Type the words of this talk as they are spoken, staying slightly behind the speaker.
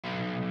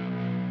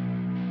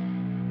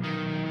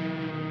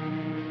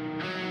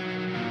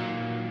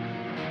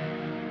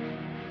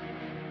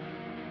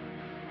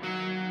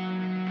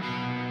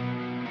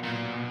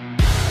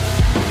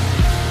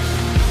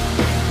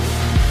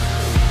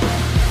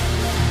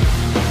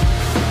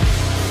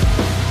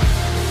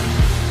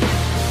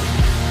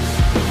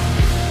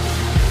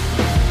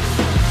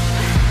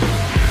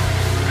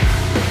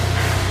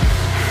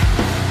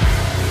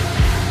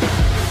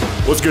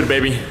What's good,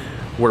 baby?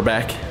 We're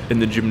back in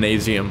the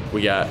gymnasium.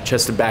 We got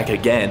chest and back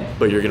again,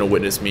 but you're gonna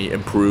witness me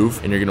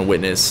improve and you're gonna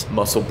witness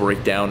muscle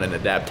breakdown and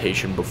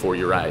adaptation before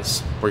your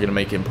eyes. We're gonna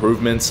make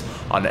improvements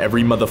on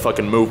every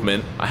motherfucking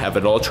movement. I have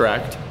it all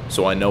tracked,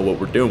 so I know what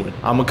we're doing.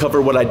 I'm gonna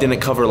cover what I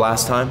didn't cover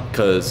last time,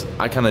 cause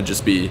I kinda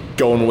just be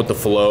going with the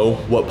flow.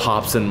 What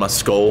pops in my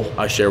skull,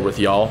 I share with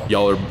y'all.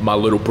 Y'all are my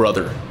little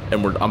brother,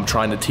 and I'm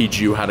trying to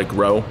teach you how to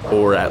grow,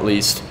 or at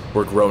least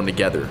we're growing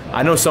together.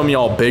 I know some of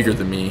y'all bigger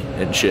than me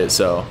and shit,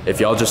 so if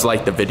y'all just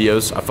like the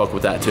videos, I fuck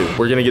with that too.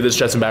 We're gonna get this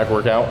chest and back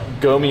workout.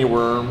 Gummy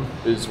worm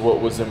is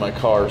what was in my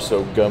car,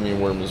 so gummy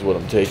worm is what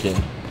I'm taking.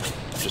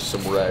 Just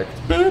some wrecked.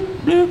 Boop,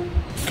 boop.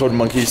 Code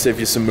monkey, save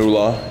you some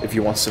moolah if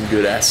you want some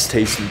good ass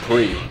tasting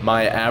pre.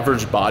 My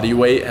average body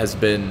weight has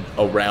been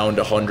around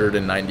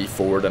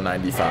 194 to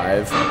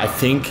 95. I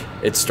think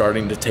it's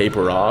starting to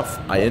taper off.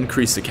 I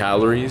increased the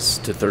calories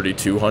to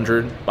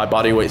 3,200. My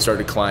body weight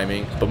started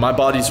climbing, but my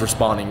body's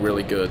responding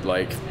really good.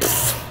 Like,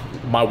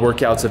 my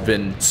workouts have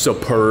been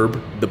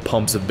superb. The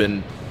pumps have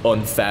been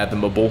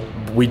unfathomable.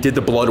 We did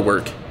the blood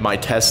work, my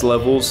test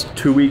levels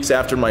 2 weeks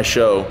after my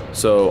show.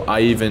 So I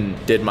even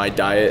did my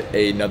diet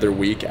another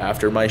week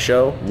after my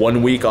show.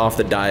 1 week off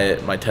the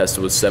diet, my test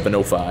was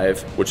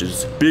 705, which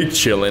is big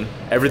chillin'.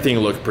 Everything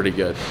looked pretty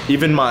good.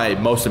 Even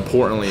most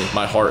importantly,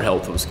 my heart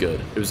health was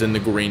good. It was in the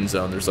green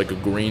zone. There's like a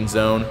green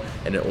zone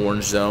and an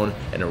orange zone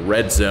and a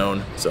red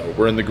zone. So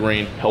we're in the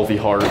green, healthy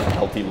heart,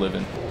 healthy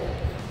living.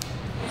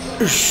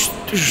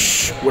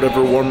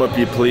 Whatever warm up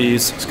you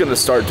please. Just gonna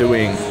start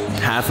doing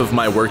half of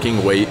my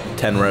working weight,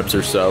 10 reps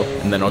or so,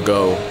 and then I'll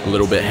go a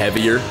little bit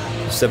heavier.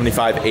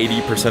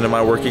 75–80% of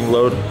my working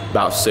load,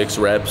 about 6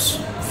 reps,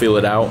 feel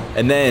it out.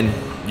 And then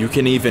you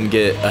can even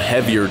get a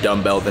heavier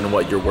dumbbell than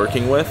what you're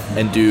working with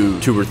and do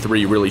 2 or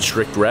 3 really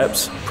strict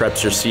reps.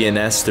 Preps your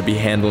CNS to be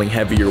handling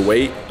heavier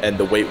weight and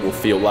the weight will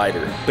feel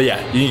lighter. But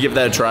yeah, you can give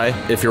that a try.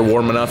 If you're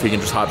warm enough, you can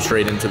just hop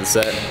straight into the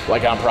set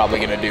like I'm probably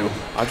gonna do.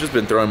 I've just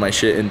been throwing my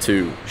shit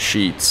into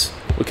sheets.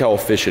 Look how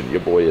efficient your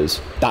boy is.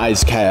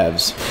 Thighs,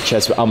 calves,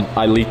 chest.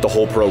 I leaked the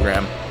whole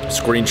program.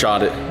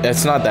 Screenshot it.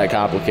 It's not that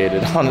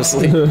complicated,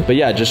 honestly. But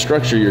yeah, just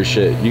structure your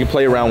shit. You can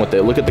play around with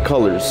it. Look at the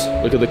colors.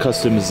 Look at the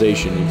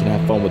customization. You can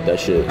have fun with that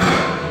shit.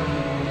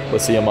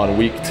 Let's see, I'm on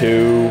week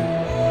 2.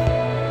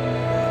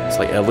 It's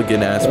like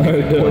elegant ass.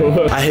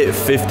 I hit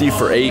 50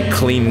 for 8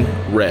 clean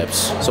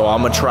reps. So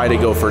I'm gonna try to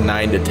go for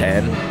 9 to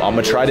 10. I'm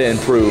gonna try to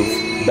improve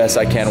best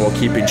I can while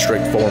keeping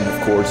strict form,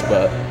 of course,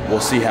 but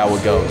we'll see how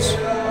it goes.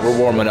 We're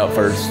warming up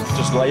first.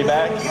 Just lay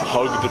back,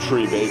 hug the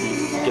tree, baby.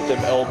 Get them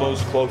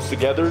elbows close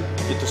together,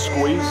 get the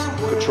squeeze,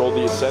 control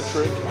the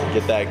eccentric,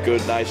 get that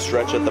good, nice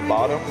stretch at the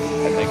bottom,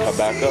 and then come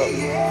back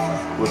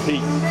up.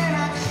 Repeat.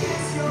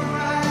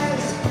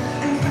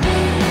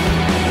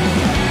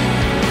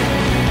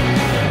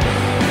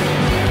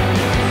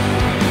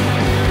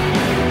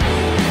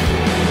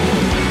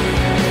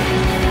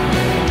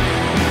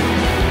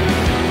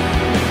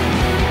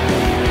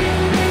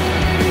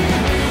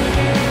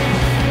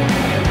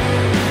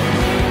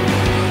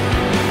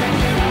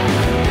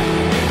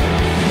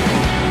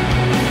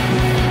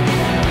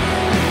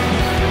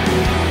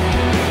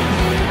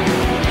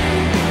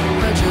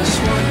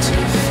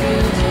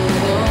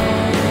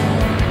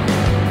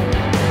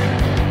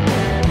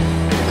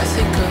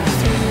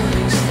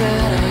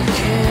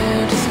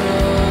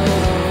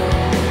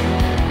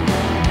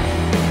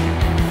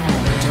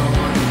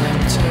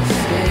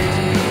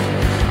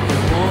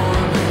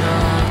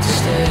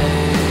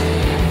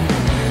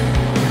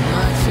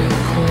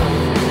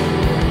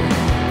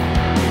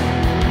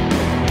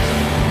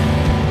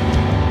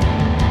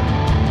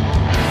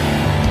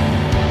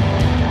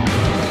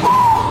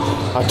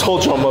 I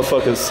told y'all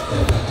motherfuckers,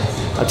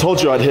 I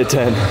told you I'd hit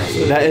 10.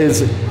 That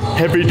is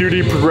heavy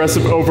duty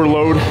progressive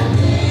overload,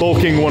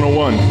 bulking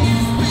 101.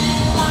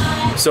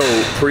 So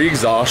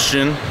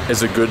pre-exhaustion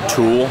is a good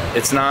tool.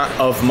 It's not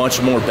of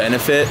much more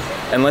benefit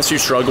unless you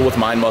struggle with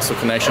mind-muscle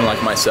connection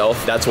like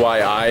myself. That's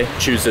why I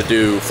choose to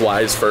do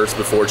flies first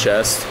before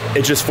chest.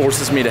 It just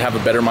forces me to have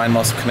a better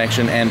mind-muscle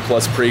connection and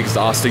plus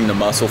pre-exhausting the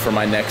muscle for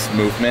my next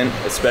movement,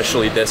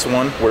 especially this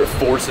one, where it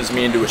forces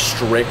me into a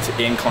strict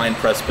incline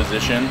press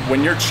position.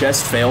 When your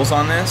chest fails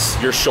on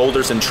this, your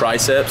shoulders and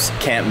triceps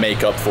can't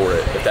make up for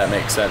it, if that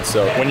makes sense.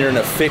 So when you're in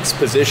a fixed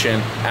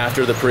position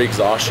after the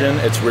pre-exhaustion,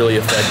 it's really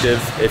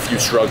effective if you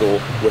struggle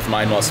with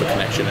mind-muscle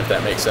connection, if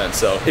that makes sense.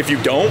 So if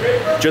you don't,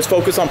 just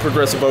focus on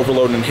progressive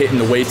overload and hitting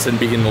the weights and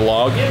beating the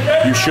log.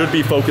 You should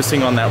be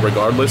focusing on that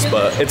regardless,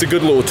 but it's a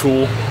good little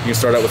tool. You can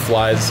start out with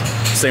flies,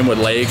 same with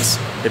legs.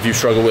 If you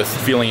struggle with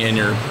feeling in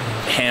your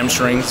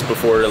hamstrings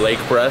before a leg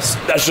press,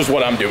 that's just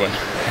what I'm doing.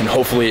 And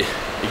hopefully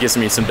it gets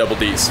me some double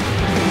Ds.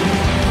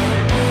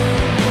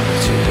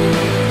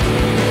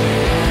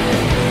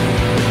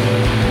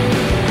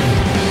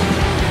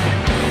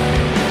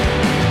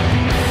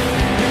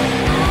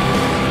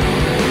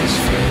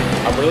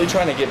 really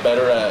trying to get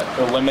better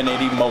at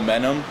eliminating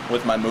momentum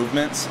with my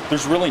movements.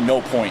 There's really no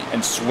point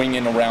in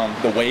swinging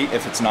around the weight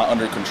if it's not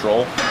under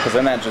control, because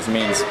then that just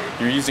means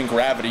you're using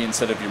gravity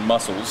instead of your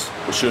muscles,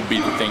 which should be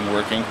the thing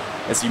working.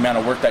 It's the amount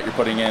of work that you're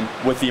putting in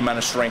with the amount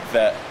of strength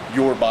that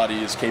your body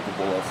is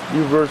capable of.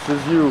 You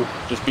versus you.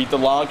 Just beat the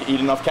log,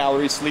 eat enough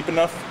calories, sleep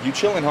enough, you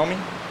chilling, homie.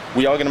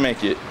 We all gonna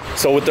make it.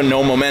 So with the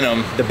no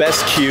momentum, the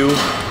best cue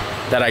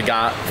that I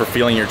got for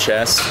feeling your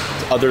chest,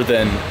 other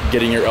than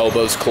getting your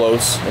elbows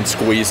close and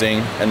squeezing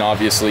and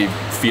obviously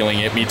feeling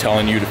it, me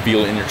telling you to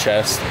feel it in your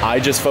chest, I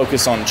just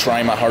focus on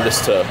trying my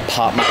hardest to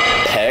pop my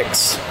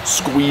pecs,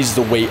 squeeze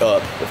the weight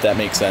up, if that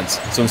makes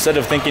sense. So instead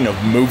of thinking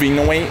of moving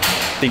the weight,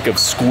 think of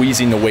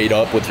squeezing the weight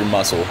up with your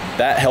muscle.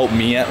 That helped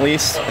me at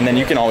least. And then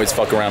you can always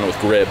fuck around with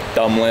grip,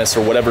 thumbless,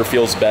 or whatever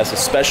feels best,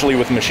 especially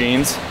with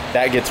machines.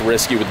 That gets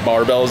risky with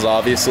barbells,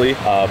 obviously,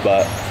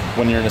 but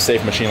when you're in a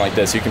safe machine like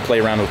this, you can play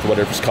around with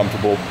whatever's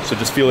comfortable. So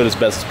just feel it as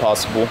best as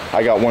possible.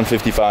 I got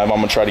 155. I'm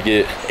gonna try to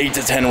get 8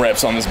 to 10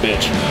 reps on this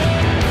bitch.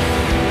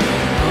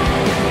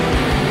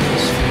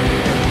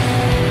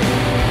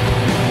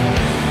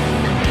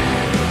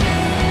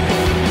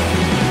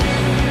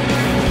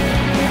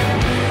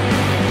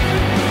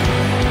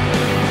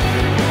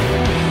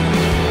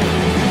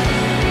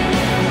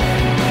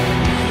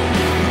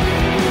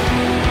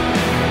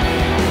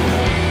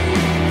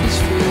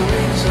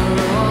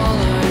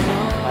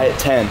 I hit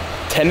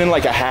 10 and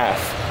like a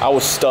half. I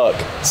was stuck.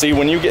 See,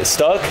 when you get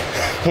stuck,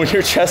 when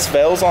your chest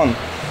fails on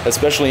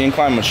especially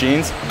incline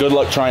machines, good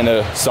luck trying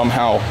to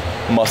somehow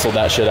muscle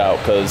that shit out,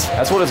 because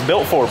that's what it's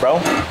built for, bro.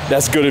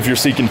 That's good if you're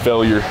seeking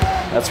failure.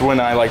 That's when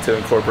I like to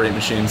incorporate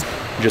machines.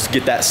 Just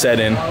get that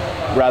set in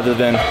rather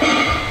than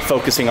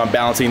focusing on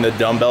balancing the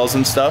dumbbells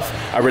and stuff.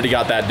 I already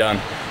got that done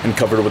and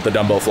covered it with the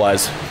dumbbell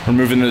flies. We're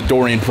moving to the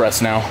Dorian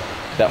press now,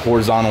 that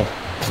horizontal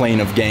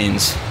plane of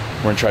gains.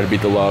 We're gonna try to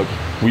beat the log.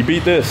 We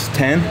beat this,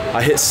 10.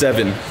 I hit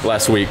 7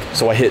 last week.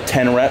 So I hit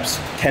 10 reps,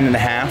 10 and a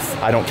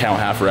half. I don't count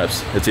half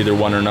reps. It's either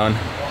 1 or none.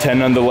 10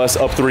 nonetheless,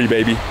 up 3,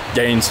 baby.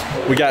 Gains.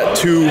 We got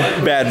 2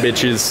 bad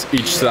bitches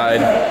each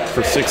side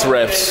for 6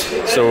 reps.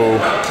 So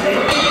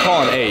I'm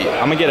calling 8.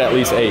 I'm gonna get at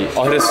least 8.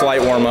 I'll hit a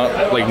slight warm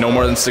up, like no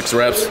more than 6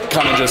 reps.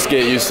 Kind of just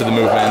get used to the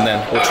movement, and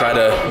then we'll try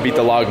to beat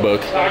the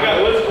logbook.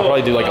 I'll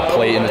probably do like a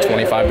plate in the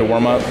 25 to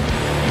warm up.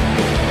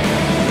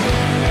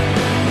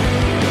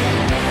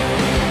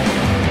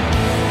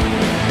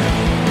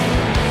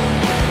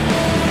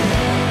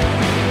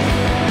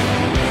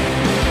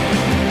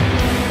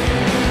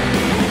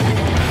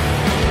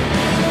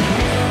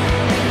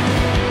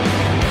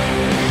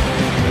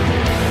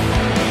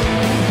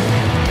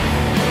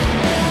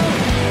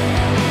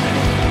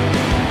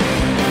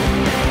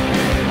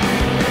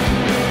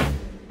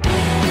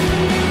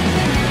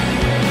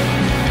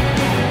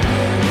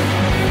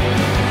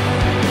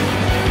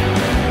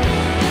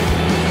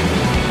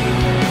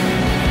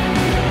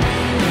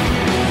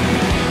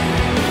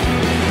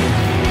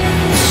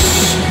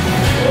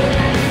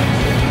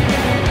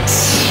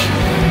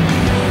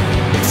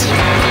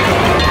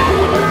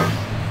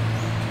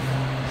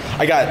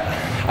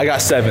 I got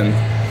 7,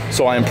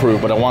 so I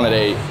improved, but I wanted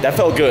 8. That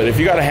felt good. If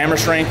you got a hammer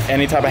strength,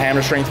 any type of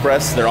hammer strength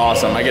press, they're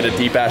awesome. I get a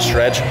deep ass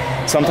stretch.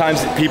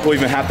 Sometimes people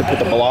even have to put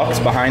the blocks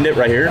behind it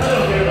right here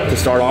to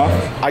start off.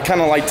 I kind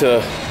of like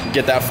to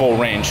get that full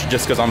range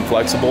just because I'm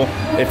flexible.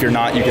 If you're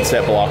not, you can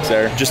set blocks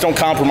there. Just don't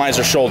compromise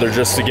your shoulder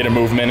just to get a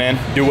movement in.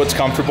 Do what's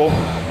comfortable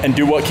and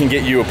do what can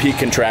get you a peak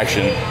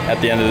contraction at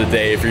the end of the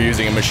day if you're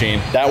using a machine.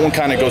 That one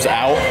kind of goes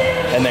out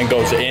and then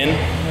goes in.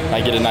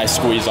 I get a nice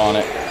squeeze on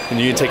it. And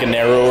you can take a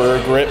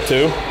narrower grip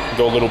too,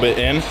 go a little bit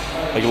in,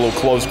 like a little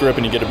closed grip,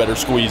 and you get a better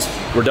squeeze.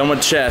 We're done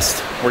with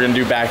chest. We're gonna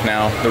do back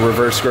now, the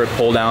reverse grip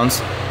pull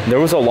downs.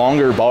 There was a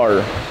longer bar,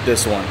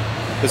 this one.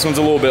 This one's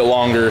a little bit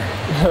longer.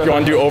 If you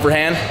wanna do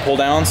overhand pull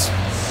downs,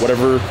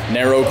 whatever,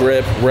 narrow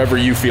grip, wherever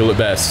you feel it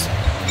best.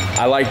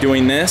 I like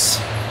doing this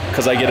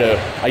because I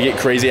get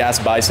crazy ass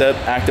bicep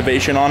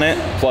activation on it.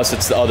 Plus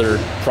it's the other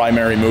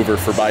primary mover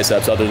for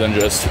biceps other than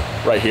just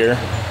right here.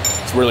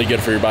 It's really good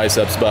for your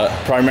biceps, but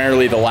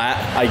primarily the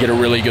lat, I get a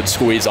really good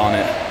squeeze on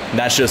it. And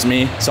that's just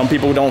me. Some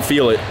people don't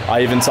feel it.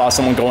 I even saw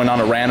someone going on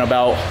a rant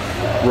about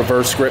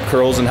reverse grip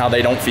curls and how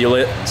they don't feel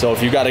it. So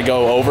if you gotta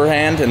go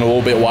overhand and a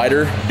little bit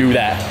wider, do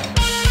that.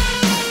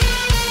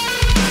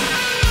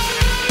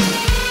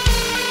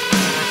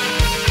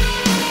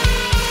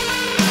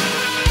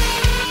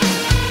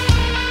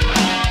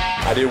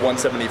 I did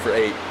 170 for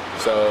 8.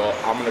 So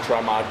I'm gonna try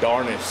my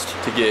darnest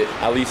to get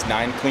at least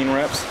 9 clean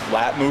reps.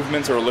 Lat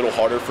movements are a little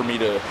harder for me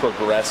to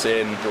progress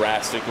in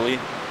drastically.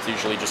 It's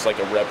usually just like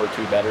a rep or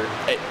 2 better.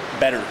 Hey,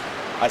 better.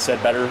 I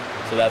said better,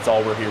 so that's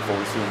all we're here for,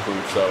 is to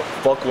improve. So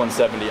fuck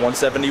 170.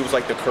 170 was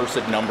like the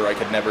cursed number I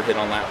could never hit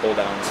on lat pull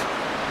downs.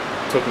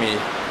 It took me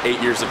 8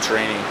 years of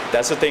training.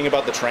 That's the thing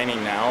about the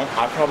training now.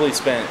 I probably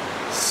spent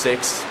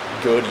 6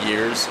 good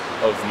years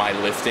of my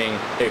lifting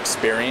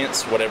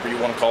experience, whatever you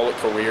want to call it,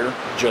 career,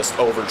 just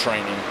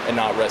overtraining and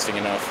not resting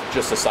enough.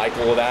 Just a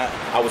cycle of that.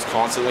 I was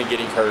constantly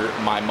getting hurt.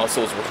 My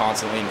muscles were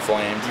constantly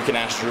inflamed. You can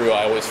ask Drew,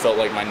 I always felt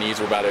like my knees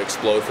were about to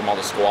explode from all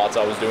the squats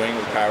I was doing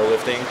with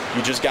powerlifting.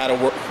 You just got to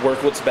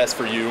work what's best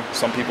for you.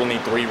 Some people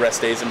need 3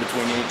 rest days in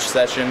between each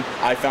session.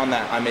 I found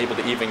that I'm able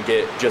to even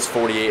get just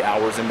 48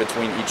 hours in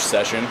between each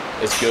session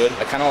is good.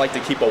 I kind of like to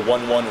keep a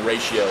 1-1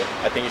 ratio.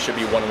 I think it should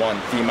be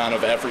 1-1. The amount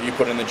of effort you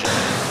put in the gym,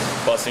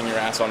 busting your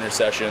ass on your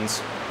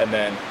sessions, and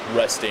then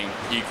resting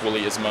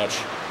equally as much,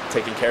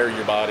 taking care of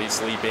your body,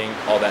 sleeping,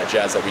 all that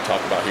jazz that we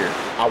talk about here.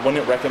 I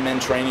wouldn't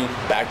recommend training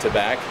back to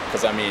back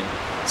because, I mean,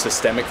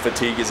 systemic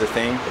fatigue is a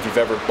thing. If you've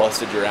ever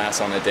busted your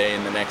ass on a day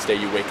and the next day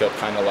you wake up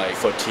kind of like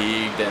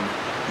fatigued and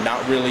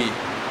not really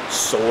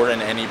sore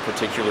in any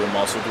particular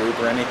muscle group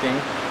or anything,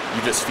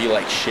 you just feel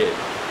like shit.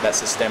 That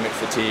systemic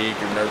fatigue,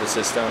 your nervous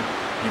system,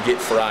 you get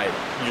fried.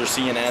 Your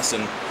CNS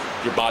and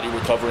your body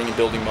recovering and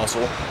building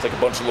muscle. It's like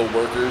a bunch of little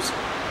workers.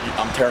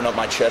 I'm tearing up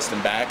my chest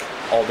and back.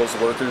 All those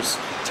workers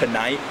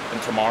tonight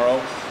and tomorrow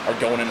are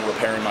going in and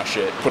repairing my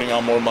shit, putting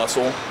on more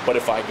muscle. But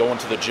if I go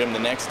into the gym the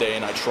next day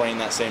and I train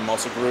that same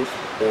muscle group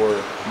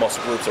or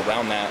muscle groups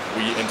around that,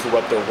 we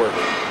interrupt their work.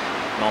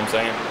 You know what I'm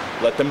saying?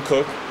 Let them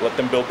cook, let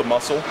them build the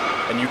muscle,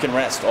 and you can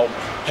rest. Oh,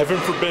 heaven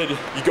forbid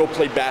you go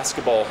play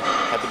basketball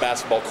at the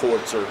basketball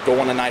courts or go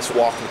on a nice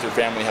walk with your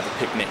family, have a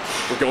picnic.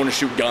 We're going to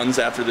shoot guns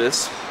after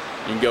this.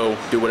 You can go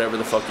do whatever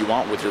the fuck you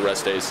want with your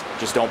rest days.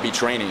 Just don't be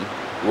training.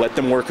 Let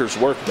them workers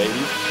work, baby.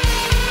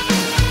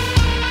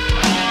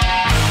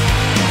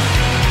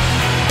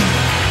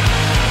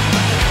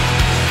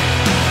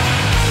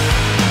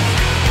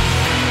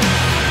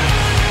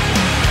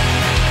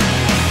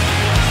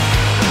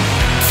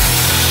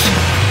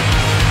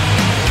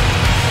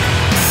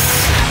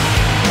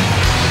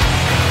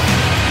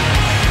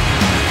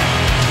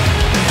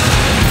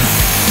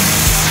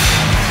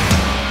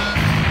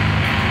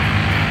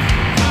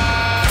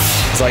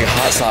 It's like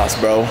hot sauce,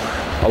 bro,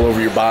 all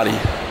over your body.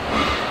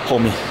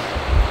 Hold me.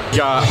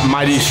 Got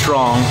mighty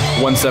strong,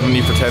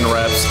 170 for 10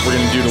 reps. We're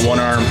gonna do the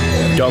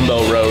 1-arm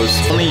dumbbell rows.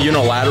 Only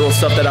unilateral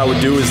stuff that I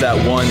would do is that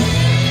one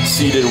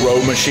seated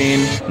row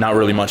machine. Not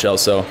really much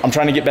else, so I'm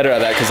trying to get better at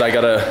that because I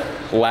got a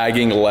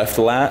lagging left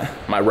at.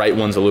 My right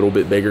one's a little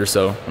bit bigger,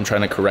 so I'm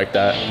trying to correct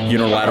that.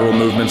 Unilateral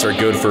movements are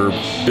good for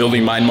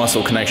building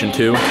mind-muscle connection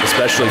too,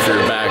 especially for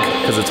your back,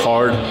 because it's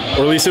hard,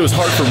 or at least it was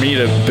hard for me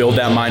to build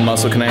that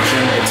mind-muscle connection.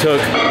 It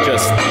took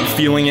just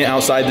feeling it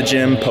outside the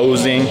gym,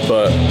 posing,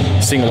 but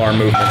single arm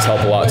movements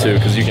help a lot too,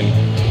 because you can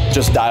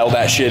just dial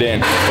that shit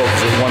in.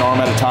 Focus with one arm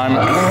at a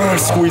time,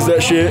 squeeze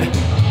that shit,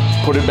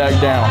 put it back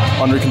down.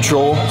 Under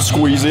control,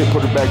 squeeze it,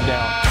 put it back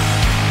down.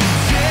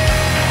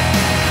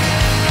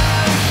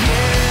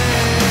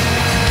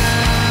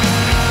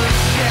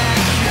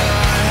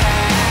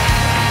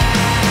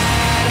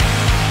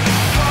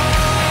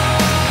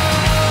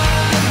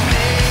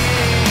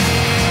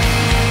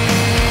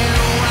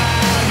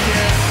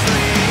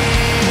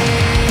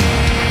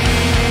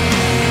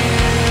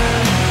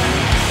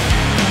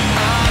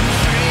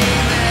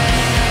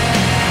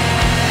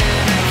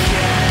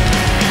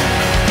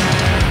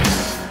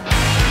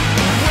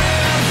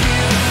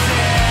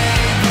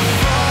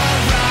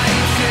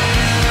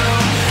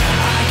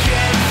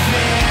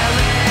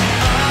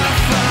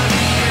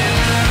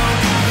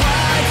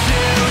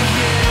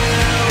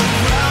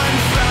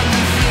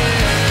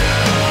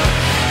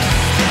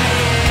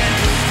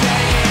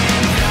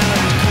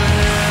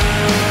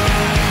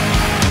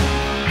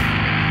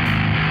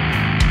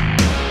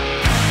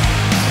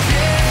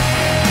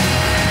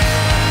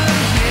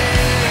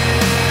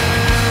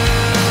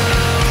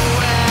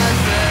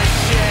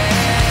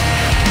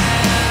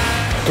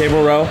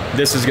 Cable row,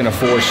 this is gonna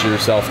force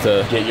yourself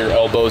to get your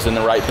elbows in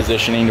the right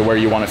positioning to where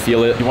you wanna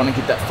feel it. You wanna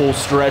get that full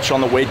stretch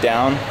on the way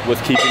down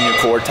with keeping your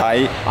core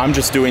tight. I'm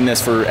just doing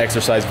this for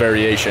exercise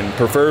variation.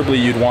 Preferably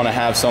you'd wanna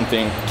have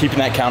something, keeping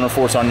that counter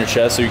force on your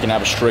chest so you can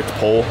have a strict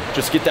pull.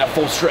 Just get that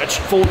full stretch,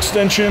 full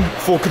extension,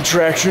 full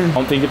contraction.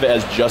 Don't think of it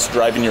as just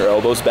driving your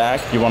elbows back.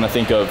 You wanna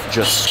think of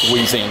just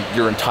squeezing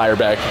your entire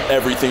back,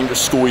 everything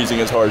just squeezing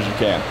as hard as you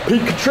can.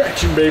 Peak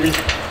contraction, baby.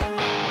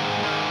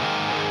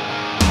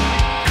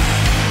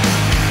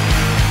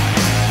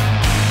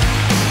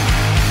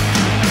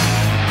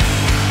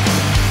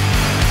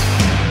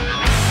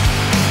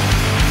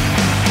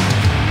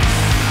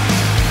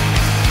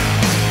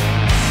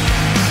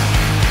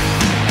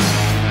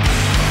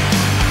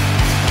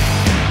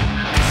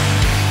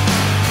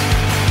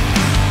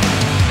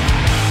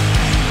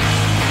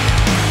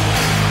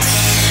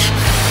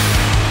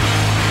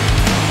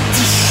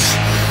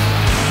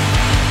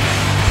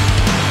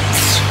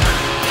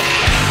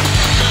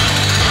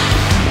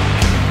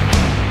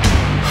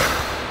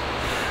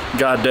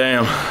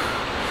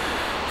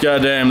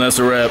 God damn, that's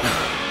a rep.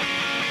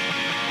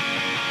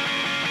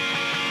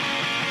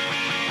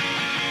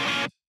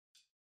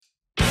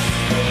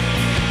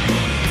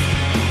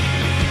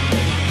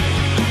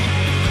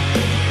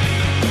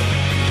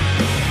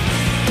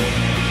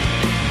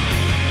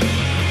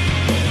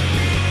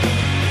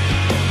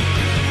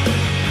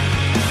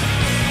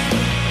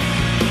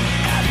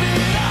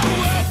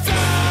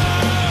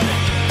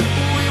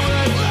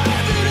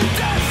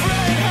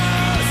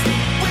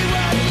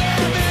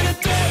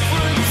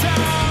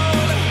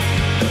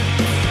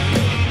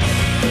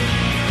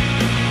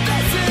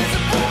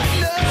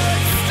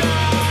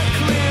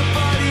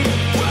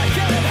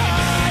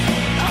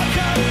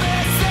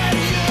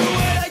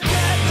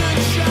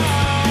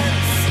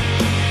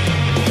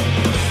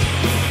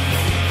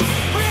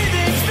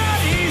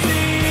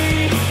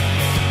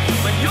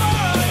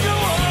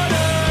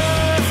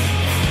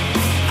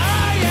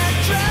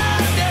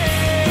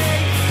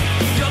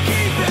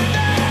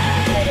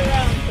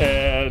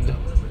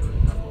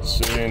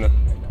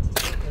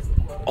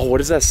 What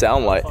does that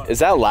sound like? Is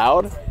that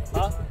loud?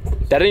 Huh?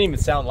 That didn't even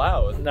sound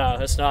loud. No,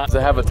 it's not. Does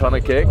it have a ton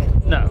of kick?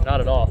 No, not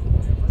at all.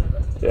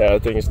 Yeah, I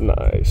think it's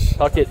nice.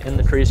 Tuck it in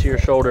the crease of your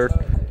shoulder,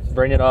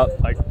 bring it up,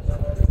 like,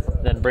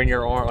 then bring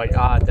your arm like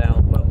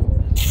down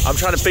low. I'm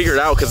trying to figure it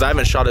out because I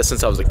haven't shot it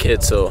since I was a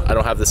kid, so I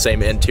don't have the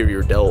same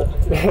interior delt.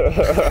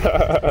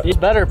 You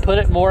better put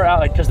it more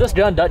out, like, because this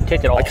gun doesn't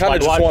kick at all. I kind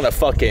of just want to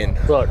fucking...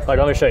 Look, like,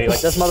 let me show you.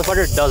 Like, this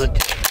motherfucker doesn't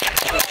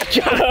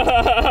kick.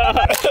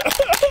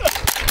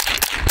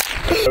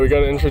 We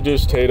gotta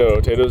introduce Tato.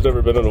 Tato's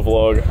never been in a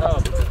vlog.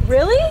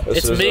 Really?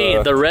 It's me,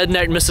 the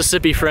redneck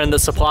Mississippi friend that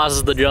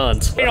supplies the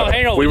guns.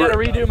 Hang on, we gotta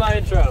redo my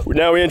intro.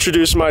 Now we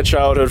introduce my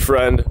childhood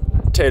friend,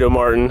 Tato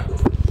Martin.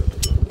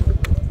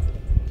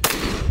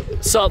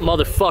 What's up,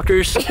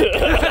 motherfuckers?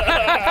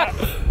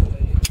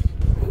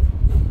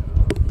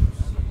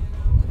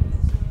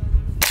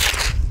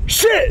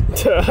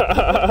 Shit!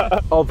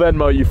 I'll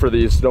Venmo you for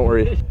these, don't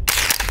worry.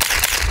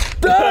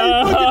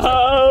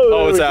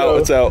 Oh, it's out,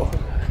 it's out.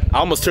 I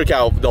almost took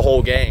out the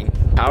whole gang.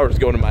 Power's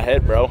going in my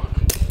head, bro.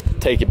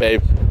 Take it,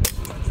 babe.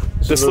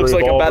 This looks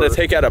like I'm about to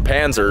take out a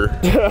Panzer.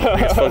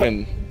 Like it's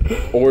fucking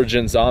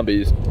Origin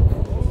Zombies.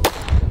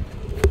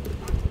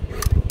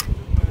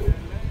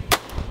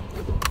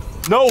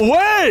 No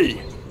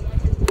way!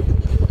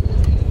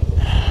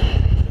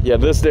 Yeah,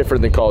 this is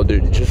different than Call of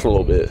Duty, just a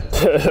little bit.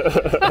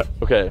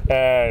 Okay.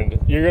 And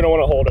you're gonna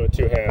want to hold it with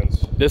 2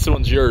 hands. This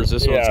one's yours.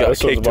 This one's got a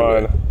kick to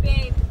it.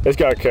 Babe, it's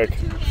got a kick. put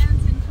 2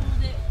 hands and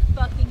hold it.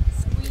 Fucking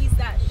squeeze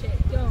that shit.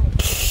 Go.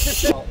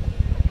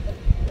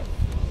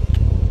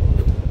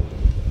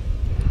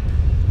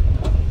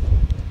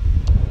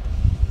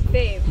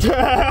 Babe.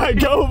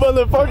 Go,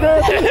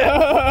 motherfucker!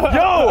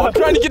 Yo, I'm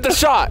trying to get the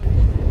shot.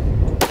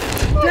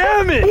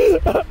 Damn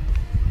it!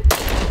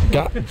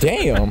 God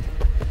damn.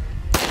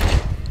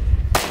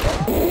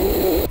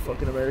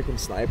 Fucking American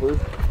Sniper.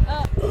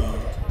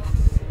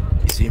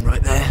 You see him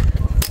right there?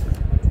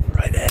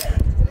 Right there.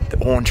 The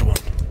orange one.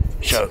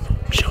 Show.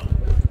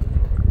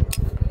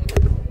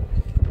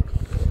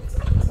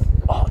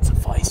 Oh, it's a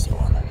feisty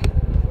one.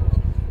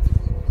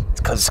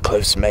 It's because it's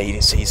close to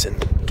mating season.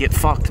 Get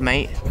fucked,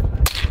 mate.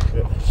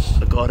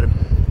 I got him.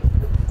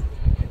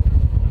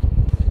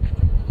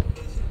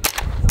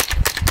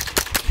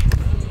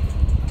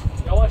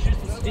 Y'all want to shoot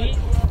some skeet?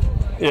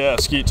 Yeah,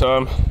 skeet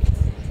time.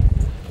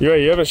 You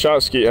haven't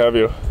shot skeet, have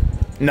you?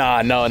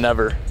 Nah, no,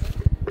 never.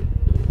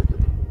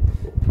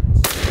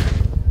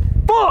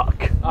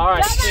 Fuck!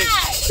 Alright, skeet.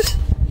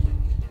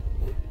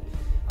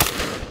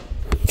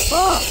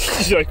 Fuck!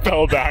 She like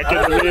fell back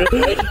into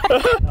me.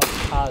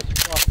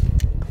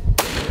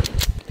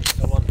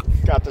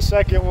 Got the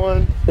second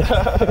one.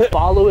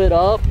 Follow it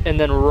up, and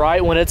then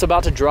right when it's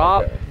about to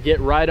drop, get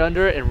right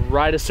under it, and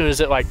right as soon as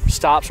it like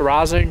stops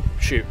rising,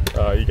 shoot.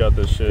 You got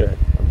this shit. Okay,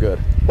 I'm good.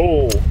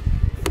 Oh.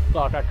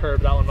 Fuck, I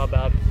curved that one, my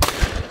bad.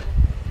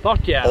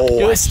 Fuck yeah. Oh,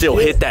 good I still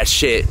shit. hit that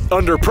shit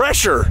under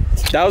pressure.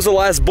 That was the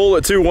last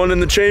bullet too. One in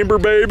the chamber,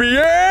 baby.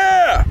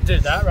 Yeah.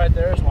 Dude, that right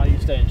there is why you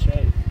stay in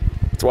shape.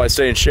 That's why I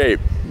stay in shape.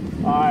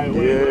 All right.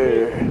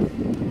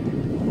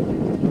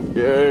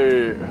 Yeah.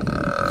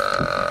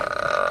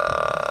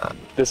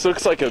 This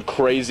looks like a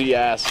crazy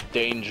ass,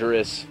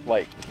 dangerous,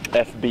 like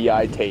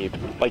FBI tape.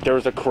 Like there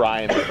was a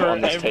crime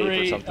on this tape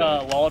or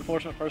something. Law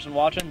enforcement person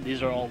watching,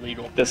 these are all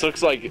legal. This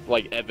looks like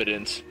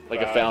evidence,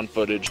 like a found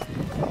footage.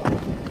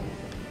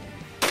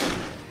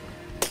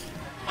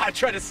 I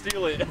tried to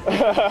steal it.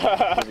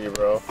 Me,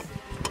 bro.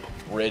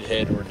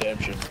 Redhead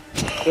redemption.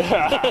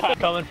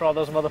 Coming for all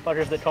those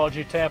motherfuckers that called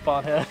you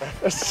tampon head.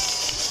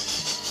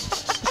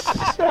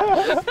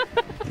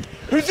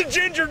 Who's the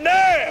ginger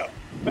now?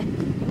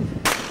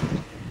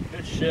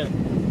 Good shit.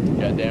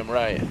 Goddamn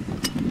right.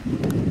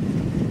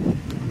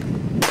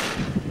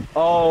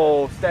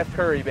 Oh, Steph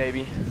Curry,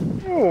 baby.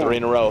 Ooh. 3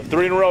 in a row.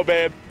 3 in a row,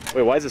 babe.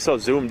 Wait, why is it so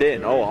zoomed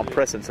in? Oh, I'm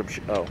pressing some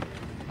shit. Oh.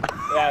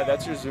 Yeah,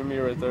 that's your zoom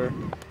right there.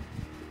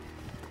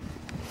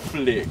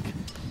 Flick.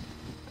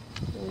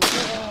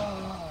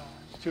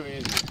 It's too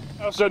easy.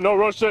 I said no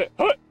rush it.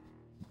 Hut.